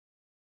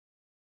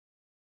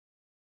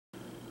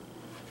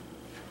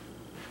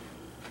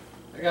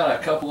I got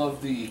a couple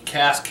of the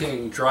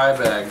KastKing dry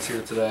bags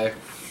here today.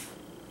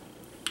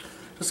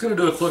 Just going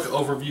to do a quick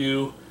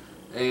overview,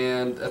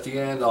 and at the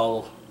end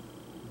I'll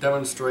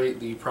demonstrate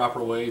the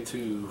proper way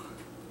to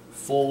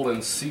fold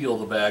and seal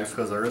the bags,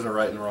 because there is a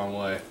right and wrong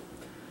way.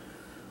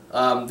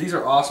 These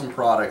are awesome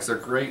products. They're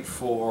great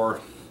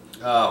for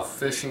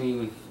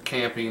fishing,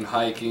 camping,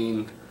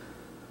 hiking,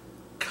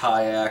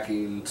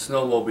 kayaking,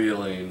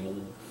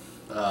 snowmobiling,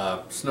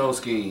 snow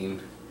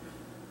skiing,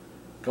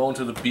 going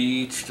to the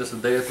beach, just a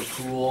day at the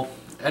pool.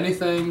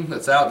 Anything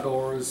that's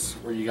outdoors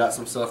where you got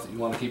some stuff that you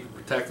want to keep it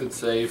protected,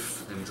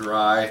 safe, and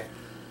dry.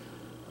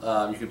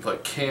 You can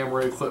put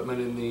camera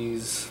equipment in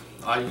these.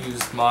 I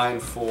used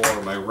mine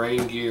for my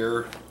rain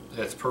gear.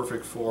 It's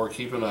perfect for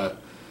keeping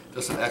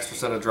just an extra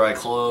set of dry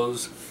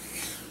clothes.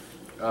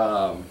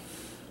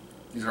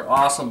 These are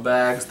awesome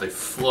bags. They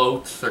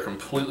float. They're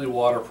completely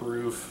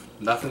waterproof.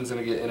 Nothing's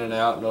going to get in and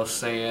out. No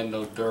sand,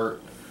 no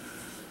dirt.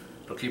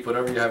 It'll keep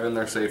whatever you have in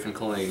there safe and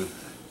clean.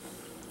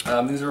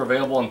 These are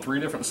available in 3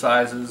 different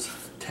sizes: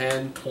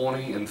 10,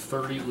 20, and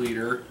 30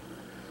 liter.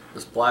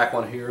 This black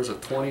one here is a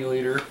 20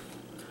 liter.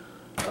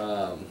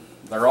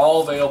 They're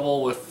all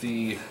available with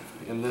in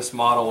this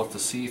model with the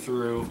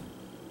see-through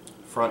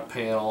front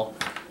panel.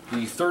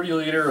 The 30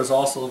 liter is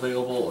also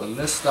available in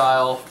this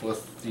style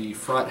with the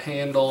front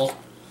handle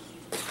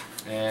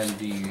and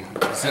the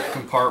zip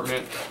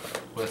compartment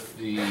with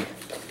the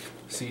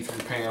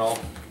see-through panel.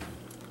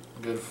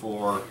 Good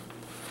for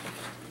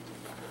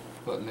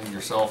putting in your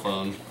cell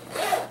phone,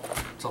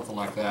 something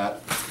like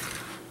that.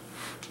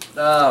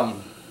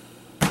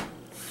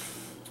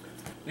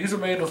 These are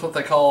made with what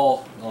they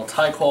call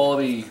high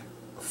quality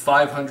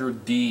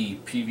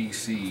 500D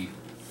PVC,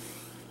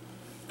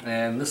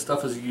 and this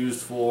stuff is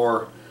used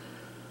for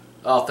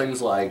things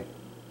like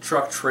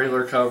truck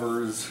trailer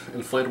covers,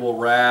 inflatable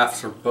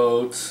rafts or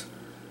boats,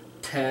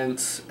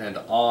 tents and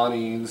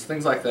awnings,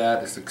 things like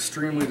that. It's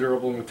extremely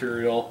durable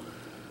material.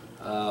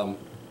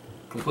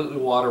 Completely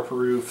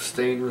waterproof,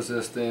 stain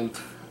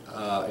resistant,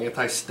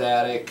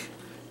 anti-static,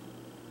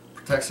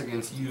 protects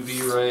against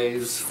UV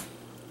rays,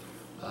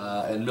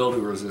 and mildew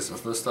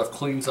resistance. This stuff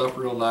cleans up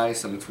real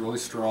nice and it's really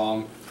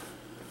strong.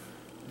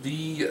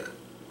 The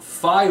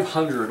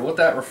 500, what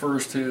that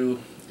refers to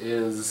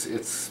is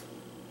it's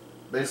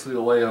basically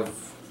a way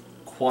of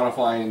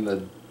quantifying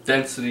the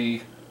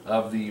density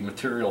of the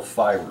material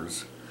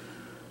fibers.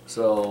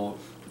 So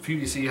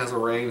PVC has a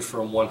range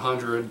from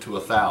 100 to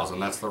 1,000.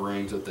 That's the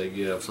range that they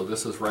give. So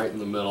this is right in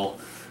the middle.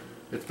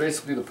 It's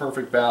basically the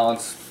perfect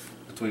balance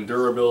between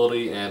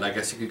durability and, I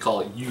guess you could call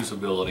it,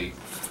 usability.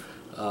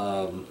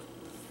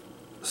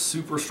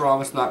 Super strong.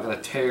 It's not going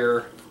to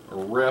tear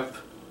or rip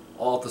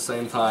all at the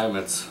same time.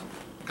 It's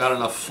got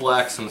enough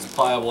flex and it's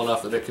pliable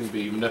enough that it can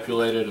be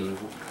manipulated and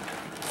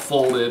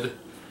folded,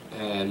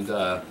 and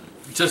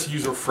just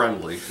user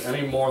friendly.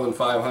 Any more than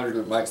 500,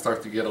 it might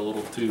start to get a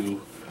little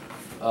too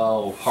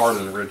hard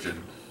and rigid.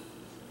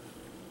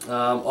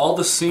 All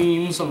the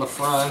seams on the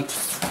front,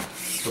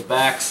 the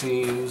back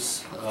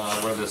seams,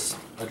 where this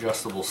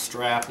adjustable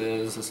strap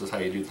is, this is how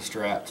you do the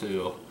strap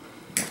too.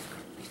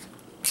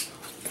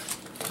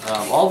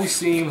 All these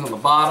seams on the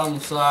bottom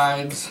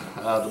sides,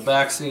 the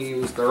back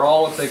seams, they're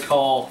all what they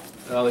call,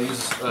 they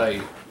use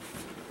a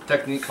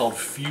technique called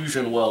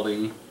fusion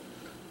welding.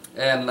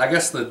 And I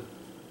guess the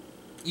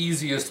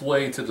easiest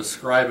way to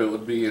describe it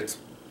would be it's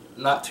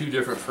not too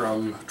different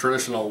from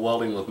traditional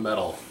welding with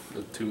metal.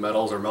 The two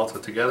metals are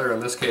melted together. In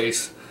this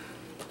case,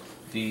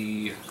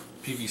 the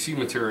PVC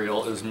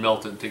material is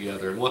melted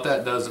together. And what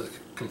that does, it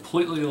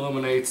completely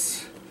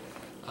eliminates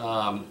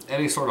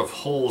any sort of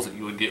holes that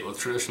you would get with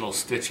traditional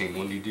stitching.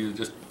 When you do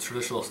just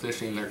traditional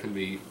stitching, there can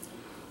be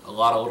a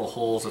lot of little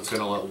holes that's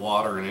going to let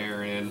water and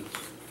air in,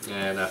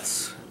 and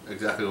that's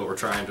exactly what we're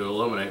trying to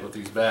eliminate with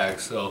these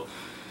bags. So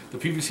the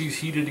PVC is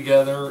heated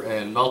together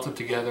and melted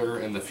together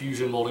in the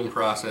fusion molding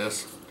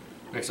process.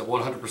 Makes it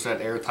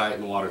 100% airtight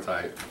and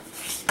watertight.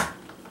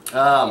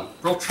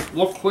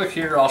 Real quick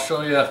here, I'll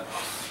show you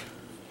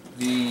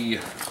the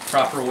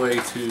proper way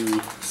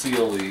to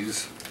seal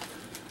these.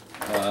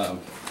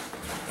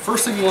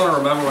 First thing you want to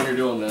remember when you're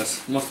doing this,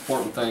 the most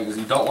important thing, is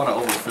you don't want to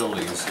overfill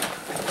these.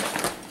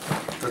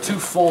 If they're too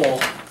full,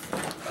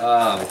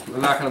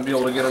 they're not going to be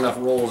able to get enough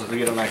rolls to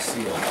get a nice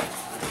seal.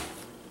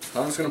 So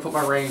I'm just going to put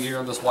my rain gear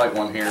on this white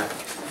one here.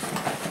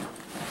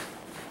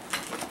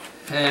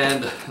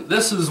 And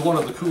this is one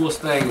of the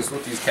coolest things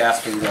with these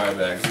KastKing dry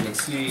bags. You can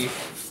see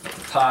at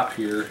the top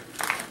here,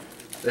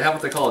 they have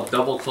what they call a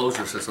double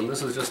closure system.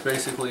 This is just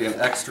basically an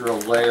extra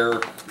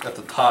layer at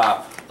the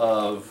top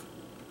of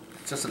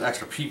just an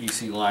extra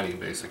PVC lining,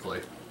 basically.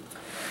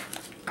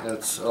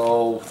 It's 3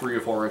 or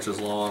 4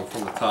 inches long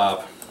from the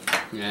top,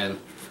 and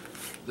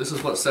this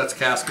is what sets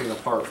KastKing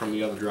apart from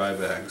the other dry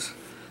bags.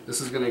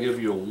 This is going to give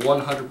you a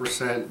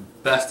 100%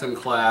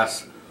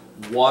 best-in-class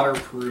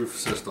waterproof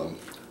system.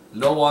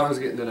 No water's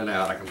getting in and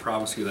out, I can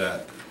promise you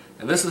that.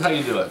 And this is how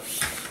you do it.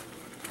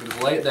 You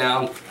just lay it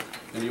down,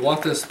 and you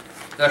want this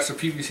extra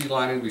PVC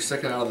lining to be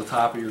sticking out of the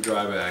top of your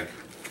dry bag.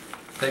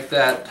 Take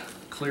that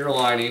clear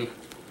lining,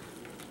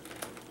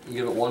 and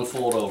give it one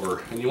fold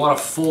over. And you want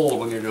to fold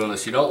when you're doing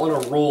this. You don't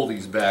want to roll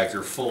these bags,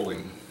 you're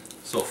folding.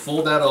 So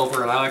fold that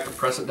over, and I like to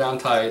press it down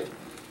tight.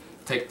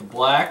 Take the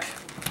black,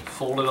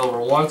 fold it over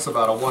once,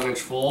 about a 1-inch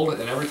fold,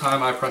 and every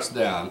time I press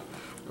down,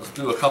 let's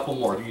do a couple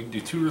more. You can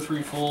do 2 or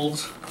 3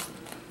 folds,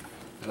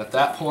 and at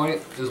that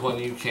point is when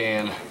you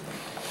can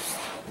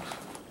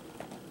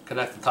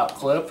connect the top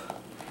clip,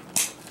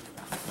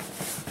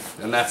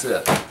 and that's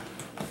it.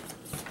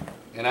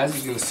 And as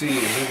you can see,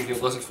 and maybe you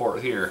can listen for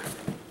it here,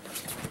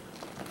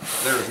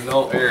 there is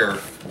no air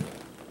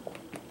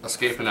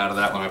escaping out of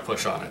that when I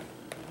push on it.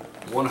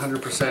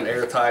 100%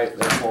 airtight,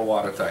 therefore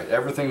watertight.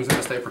 Everything's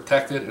going to stay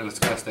protected and it's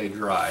going to stay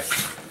dry.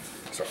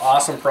 These are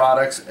awesome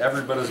products,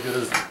 every bit as good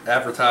as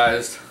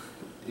advertised.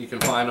 You can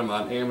find them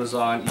on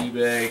Amazon,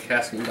 eBay,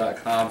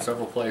 KastKing.com,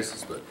 several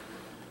places, but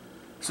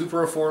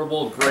super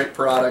affordable, great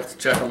product.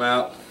 Check them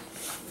out.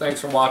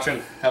 Thanks for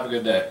watching. Have a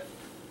good day.